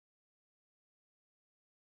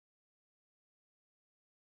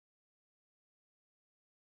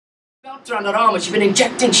Belt around her arm and she'd been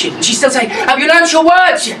injecting shit, and she'd still say, "Have you learnt your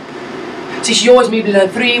words yet?" See, she always made me learn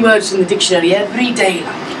 3 words from the dictionary every day,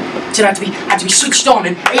 like. So I had to be switched on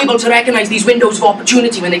and able to recognise these windows of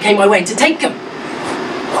opportunity when they came my way and to take them.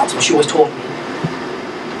 That's what she always taught me.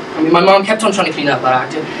 I mean, my mum kept on trying to clean up that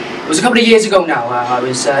act. It was a couple of years ago now. I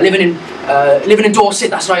was living in Dorset,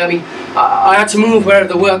 that's right. I mean, I had to move wherever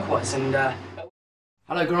the work was, and...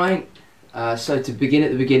 Hello, Geraint. So to begin at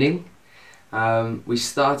the beginning, we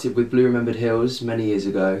started with Blue Remembered Hills many years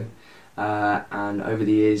ago, and over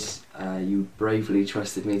the years you bravely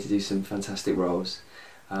trusted me to do some fantastic roles.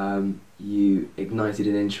 You ignited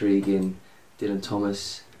an intrigue in Geraint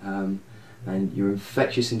Thomas, and your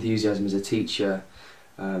infectious enthusiasm as a teacher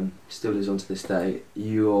still lives on to this day.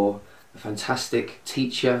 You're a fantastic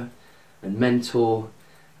teacher and mentor,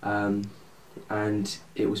 and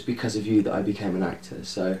it was because of you that I became an actor.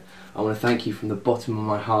 So I want to thank you from the bottom of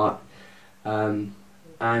my heart,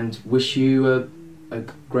 and wish you a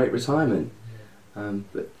great retirement.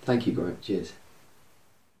 But thank you, Geraint. Cheers.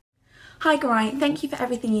 Hi Geraint, thank you for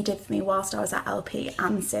everything you did for me whilst I was at LP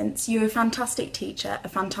and since. You're a fantastic teacher, a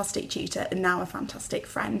fantastic tutor, and now a fantastic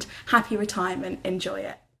friend. Happy retirement, enjoy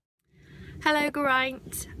it. Hello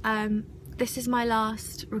Geraint, this is my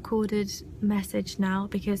last recorded message now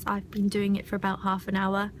because I've been doing it for about half an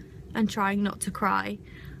hour and trying not to cry.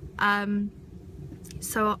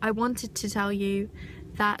 So I wanted to tell you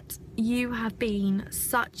that you have been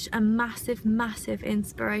such a massive, massive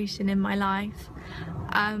inspiration in my life.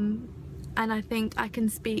 And I think I can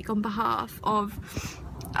speak on behalf of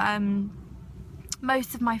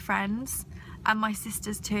most of my friends and my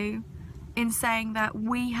sisters too in saying that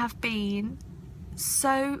we have been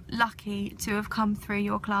so lucky to have come through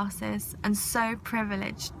your classes and so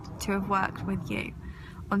privileged to have worked with you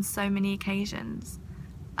on so many occasions.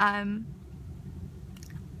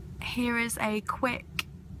 Here is a quick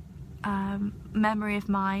memory of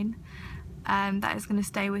mine that is going to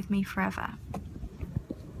stay with me forever.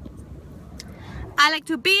 I like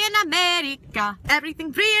to be in America,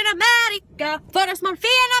 everything free in America, for a small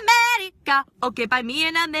fee in America, okay by me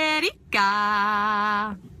in America.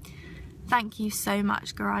 Thank you so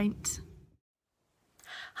much, Geraint.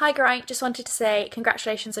 Hi Geraint, just wanted to say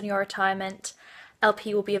congratulations on your retirement.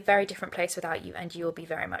 LP will be a very different place without you and you will be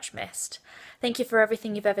very much missed. Thank you for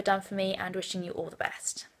everything you've ever done for me and wishing you all the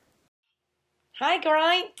best. Hi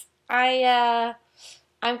Geraint,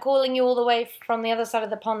 I'm calling you all the way from the other side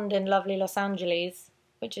of the pond in lovely Los Angeles,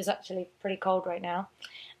 which is actually pretty cold right now.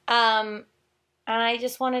 And I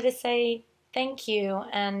just wanted to say thank you,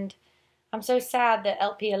 and I'm so sad that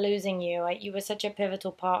LP are losing you. You were such a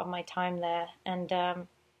pivotal part of my time there, and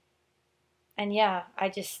yeah,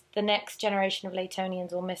 the next generation of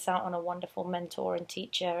Leightonians will miss out on a wonderful mentor and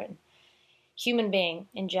teacher and human being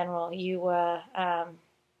in general. You were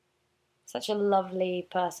such a lovely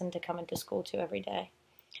person to come into school to every day.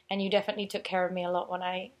 And you definitely took care of me a lot when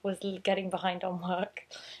I was getting behind on work.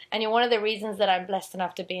 And you're one of the reasons that I'm blessed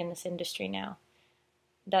enough to be in this industry now.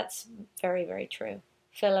 That's very, very true.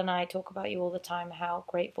 Phil and I talk about you all the time, how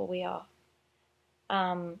grateful we are.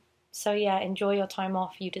 So yeah, enjoy your time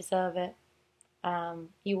off. You deserve it.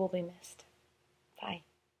 You will be missed. Bye.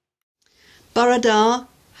 Baradar,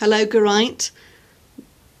 hello Geraint.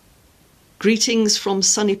 Greetings from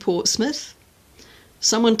sunny Portsmouth.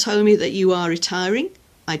 Someone told me that you are retiring.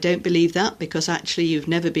 I don't believe that because actually you've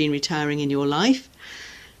never been retiring in your life.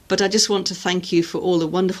 But I just want to thank you for all the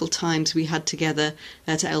wonderful times we had together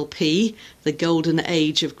at LP, the golden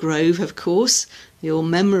age of Grove, of course. Your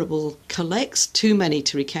memorable collects, too many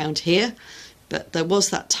to recount here. But there was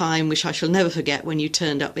that time which I shall never forget when you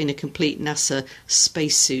turned up in a complete NASA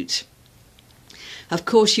spacesuit. Of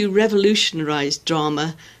course, you revolutionised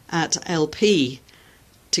drama at LP.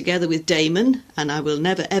 Together with Damon, and I will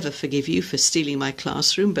never ever forgive you for stealing my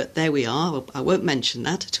classroom, but there we are, I won't mention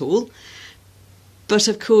that at all. But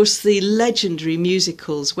of course the legendary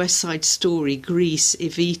musicals, West Side Story, Grease,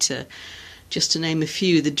 Evita, just to name a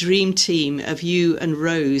few, the dream team of you and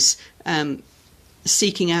Rose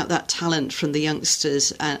seeking out that talent from the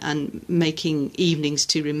youngsters and making evenings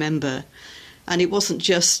to remember. And it wasn't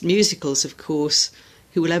just musicals, of course.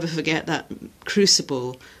 Who will ever forget that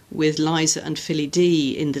Crucible with Liza and Philly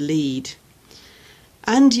D in the lead?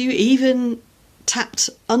 And you even tapped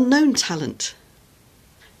unknown talent,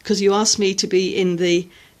 because you asked me to be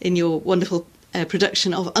in your wonderful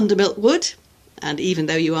production of Under Milk Wood, and even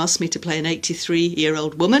though you asked me to play an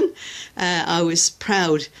 83-year-old woman, I was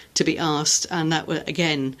proud to be asked, and that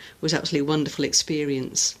again was absolutely a wonderful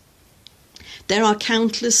experience. There are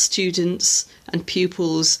countless students and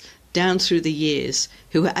pupils down through the years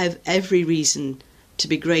who have every reason to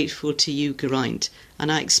be grateful to you, Geraint,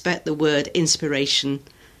 and I expect the word inspiration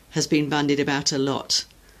has been bandied about a lot.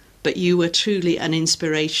 But you were truly an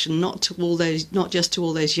inspiration, not just to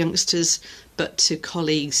all those youngsters, but to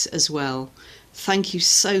colleagues as well. Thank you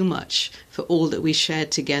so much for all that we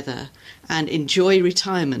shared together, and enjoy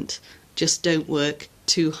retirement. Just don't work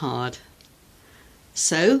too hard.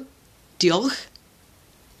 So, diolch,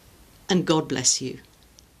 and God bless you.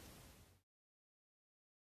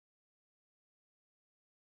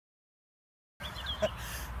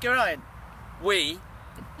 Geraint, We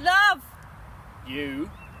love you,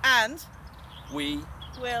 and we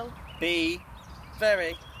will be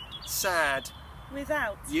very sad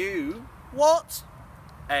without you what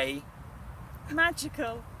a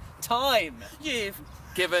magical time you've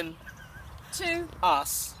given to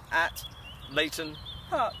us at Leighton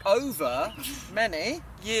Park over many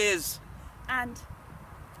years and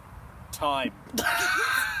time.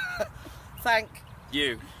 thank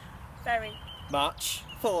You very much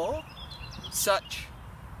for such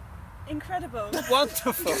incredible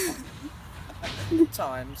wonderful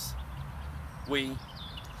times we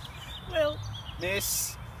will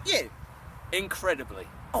miss you. incredibly.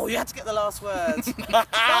 Oh, you had to get the last words. Bye,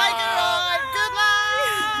 Geraint. Good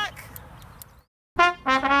luck.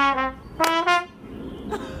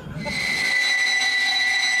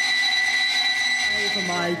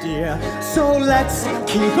 My dear, so let's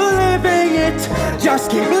keep living it, just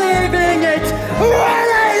keep living it,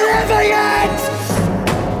 really living it!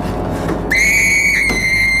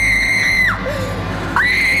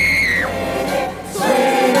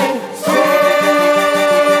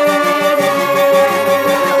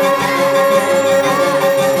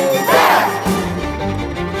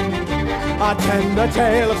 A tender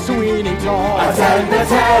tale of Sweeney Todd, a tender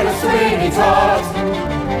tale of Sweeney Todd.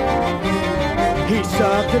 He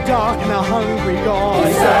served the dark and the hungry God.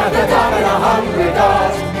 He served the dark and the hungry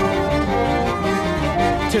God.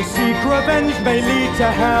 To seek revenge may lead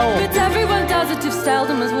to hell, but everyone does it if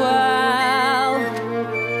seldom as well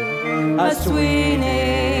as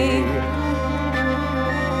Sweeney.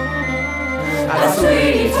 as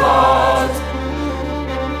Sweeney Todd.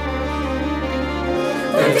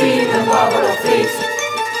 The demon bubble of feet.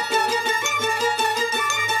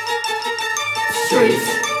 Streets.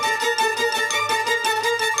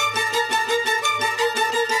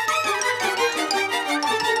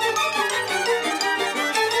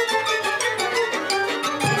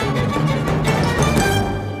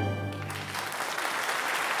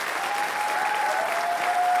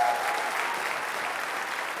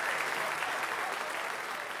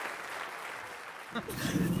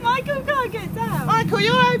 Michael can't get down. Michael,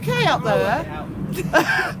 you're okay up there?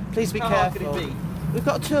 Please be careful. We've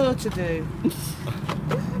got a tour to do.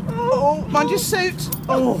 Oh, mind your suit.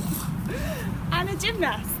 Oh. And a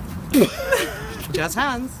gymnast. Jazz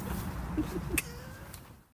hands.